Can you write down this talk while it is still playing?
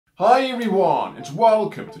Hi everyone and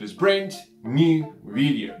welcome to this brand new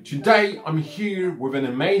video. Today I'm here with an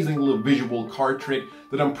amazing little visual card trick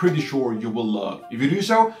that I'm pretty sure you will love. If you do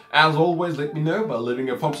so, as always, let me know by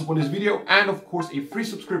leaving a thumbs up on this video and of course a free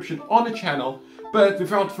subscription on the channel. But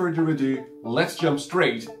without further ado, let's jump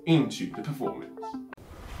straight into the performance.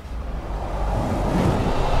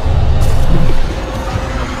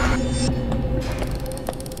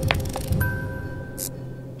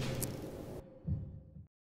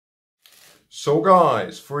 So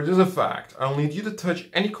guys, for this effect, I'll need you to touch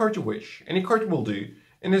any card you wish. Any card will do.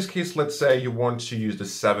 In this case, let's say you want to use the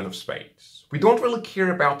 7 of spades. We don't really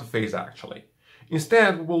care about the face actually.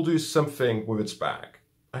 Instead, we'll do something with its back.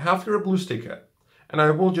 I have here a blue sticker, and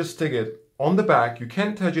I will just stick it on the back. You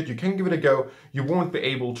can touch it, you can give it a go. You won't be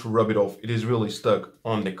able to rub it off. It is really stuck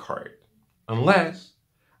on the card. Unless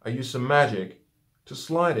I use some magic to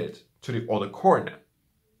slide it to the other corner.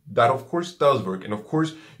 That of course does work, and of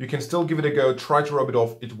course you can still give it a go, try to rub it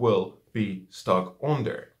off, it will be stuck on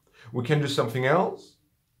there. We can do something else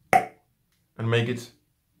and make it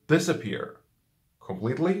disappear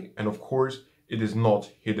completely, and of course it is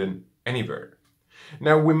not hidden anywhere.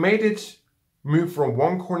 Now we made it move from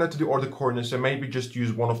one corner to the other corner, so maybe just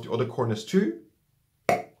use one of the other corners too,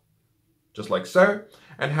 just like so.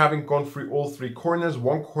 And having gone through all 3 corners,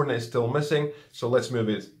 one corner is still missing, so let's move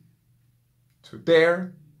it to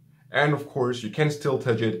there. And of course, you can still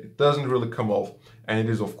touch it, it doesn't really come off, and it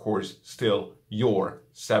is of course still your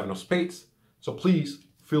 7 of spades. So please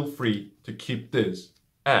feel free to keep this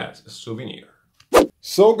as a souvenir.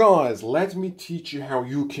 So guys, let me teach you how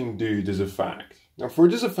you can do this effect. Now for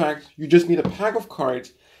this effect, you just need a pack of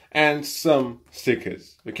cards and some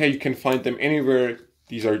stickers. Okay, you can find them anywhere.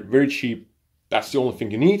 These are very cheap. That's the only thing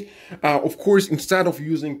you need. Of course, instead of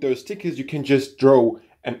using those stickers, you can just draw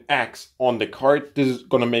an X on the card. This is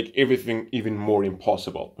gonna make everything even more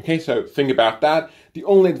impossible. Okay, so think about that. The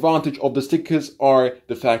only advantage of the stickers are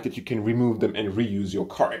the fact that you can remove them and reuse your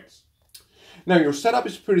cards. Now your setup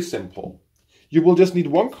is pretty simple. You will just need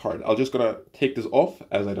one card. I'm just gonna take this off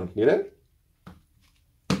as I don't need it.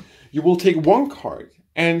 You will take one card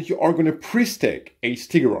and you are gonna pre-stick a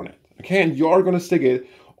sticker on it. Okay, and you are gonna stick it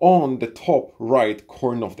on the top right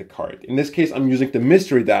corner of the card. In this case, I'm using the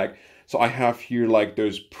mystery deck. So I have here like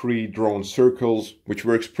those pre-drawn circles, which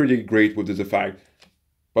works pretty great with this effect,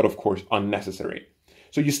 but of course unnecessary.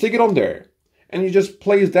 So you stick it on there and you just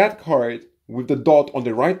place that card with the dot on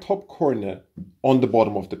the right top corner on the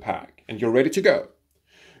bottom of the pack, and you're ready to go.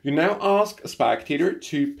 You now ask a spectator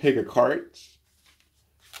to pick a card.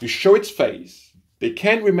 You show its face. They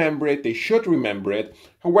can remember it, they should remember it.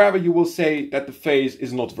 However, you will say that the face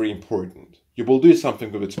is not very important. You will do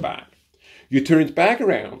something with its back. You turn it back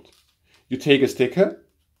around. You take a sticker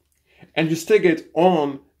and you stick it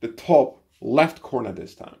on the top left corner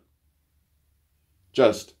this time.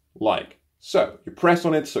 Just like so. You press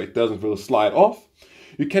on it so it doesn't really slide off.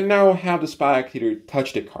 You can now have the spectator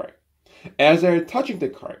touch the card. As they're touching the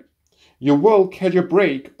card, you will catch a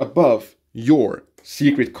break above your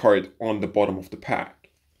secret card on the bottom of the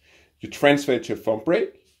pack. You transfer it to a thumb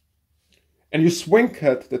break and you swing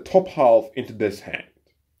cut the top half into this hand.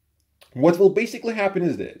 What will basically happen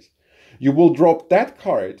is this. You will drop that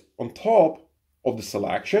card on top of the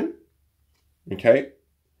selection, okay?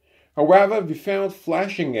 However, without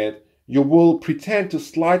flashing it, you will pretend to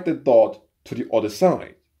slide the dot to the other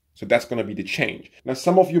side. So that's going to be the change. Now,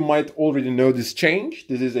 some of you might already know this change.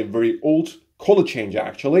 This is a very old color change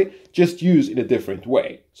actually, just used in a different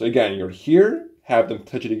way. So again, you're here, have them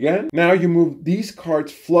touch it again. Now you move these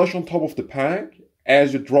cards flush on top of the pack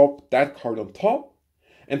as you drop that card on top.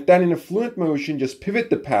 And then in a fluent motion, just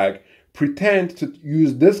pivot the pack. Pretend to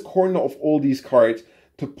use this corner of all these cards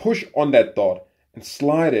to push on that dot and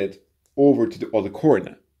slide it over to the other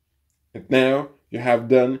corner. And now you have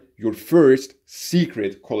done your first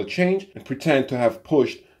secret color change and pretend to have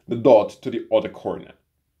pushed the dot to the other corner.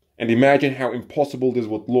 And imagine how impossible this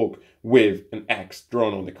would look with an X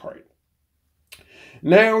drawn on the card.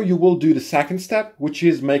 Now you will do the second step, which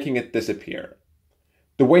is making it disappear.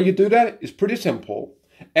 The way you do that is pretty simple.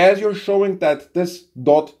 As you're showing that this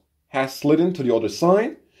dot has slid to the other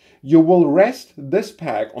side, you will rest this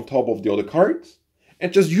pack on top of the other cards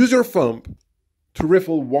and just use your thumb to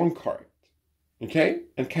riffle one card, okay?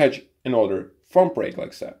 And catch another thumb break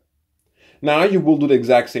like so. Now you will do the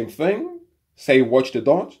exact same thing, say watch the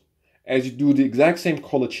dot, as you do the exact same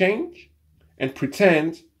color change and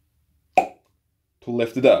pretend to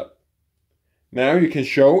lift it up. Now you can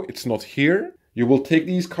show it's not here. You will take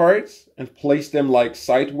these cards and place them like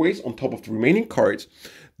sideways on top of the remaining cards.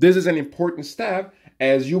 This is an important step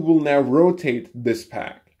as you will now rotate this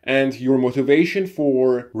pack. And your motivation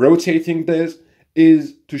for rotating this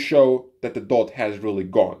is to show that the dot has really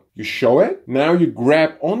gone. You show it, now you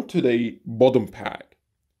grab onto the bottom peg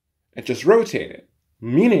and just rotate it,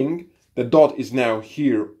 meaning the dot is now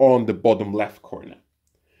here on the bottom left corner.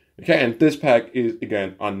 Okay, and this peg is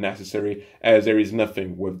again unnecessary as there is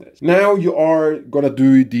nothing with this. Now you are gonna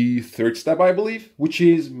do the third step, I believe, which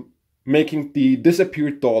is making the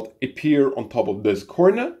disappeared dot appear on top of this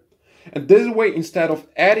corner. And this way, instead of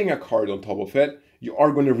adding a card on top of it, you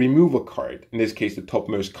are going to remove a card, in this case the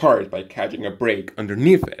topmost card, by catching a break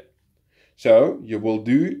underneath it. So you will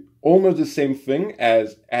do almost the same thing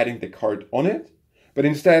as adding the card on it, but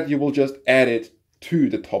instead you will just add it to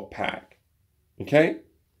the top peg. Okay?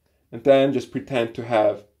 And then just pretend to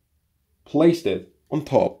have placed it on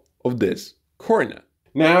top of this corner.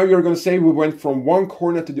 Now you're going to say we went from one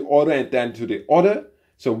corner to the other and then to the other.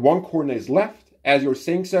 So one corner is left. As you're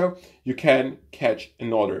saying so, you can catch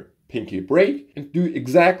another pinky break and do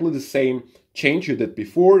exactly the same change you did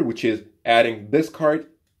before, which is adding this card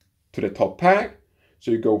to the top peg. So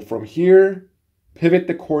you go from here, pivot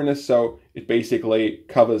the corner so it basically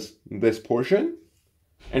covers this portion,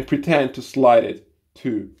 and pretend to slide it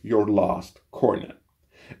to your last corner.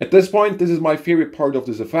 At this point, this is my favorite part of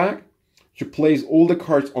this effect. You place all the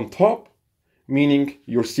cards on top, meaning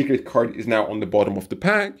your secret card is now on the bottom of the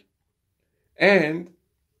peg, and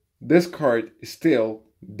this card is still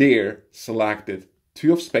there, selected,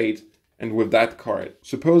 2 of spades, and with that card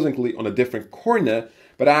supposedly on a different corner,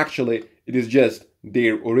 but actually it is just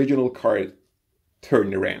their original card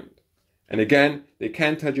turned around. And again, they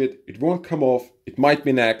can't touch it, it won't come off, it might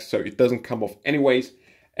be next, so it doesn't come off anyways,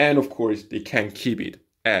 and of course they can keep it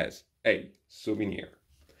as a souvenir.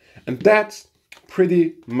 And that's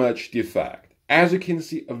pretty much the effect. As you can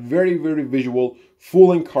see, a very, very visual,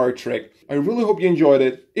 fooling card trick. I really hope you enjoyed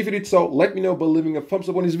it. If you did so, let me know by leaving a thumbs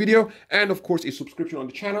up on this video and of course a subscription on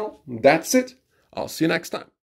the channel. That's it. I'll see you next time.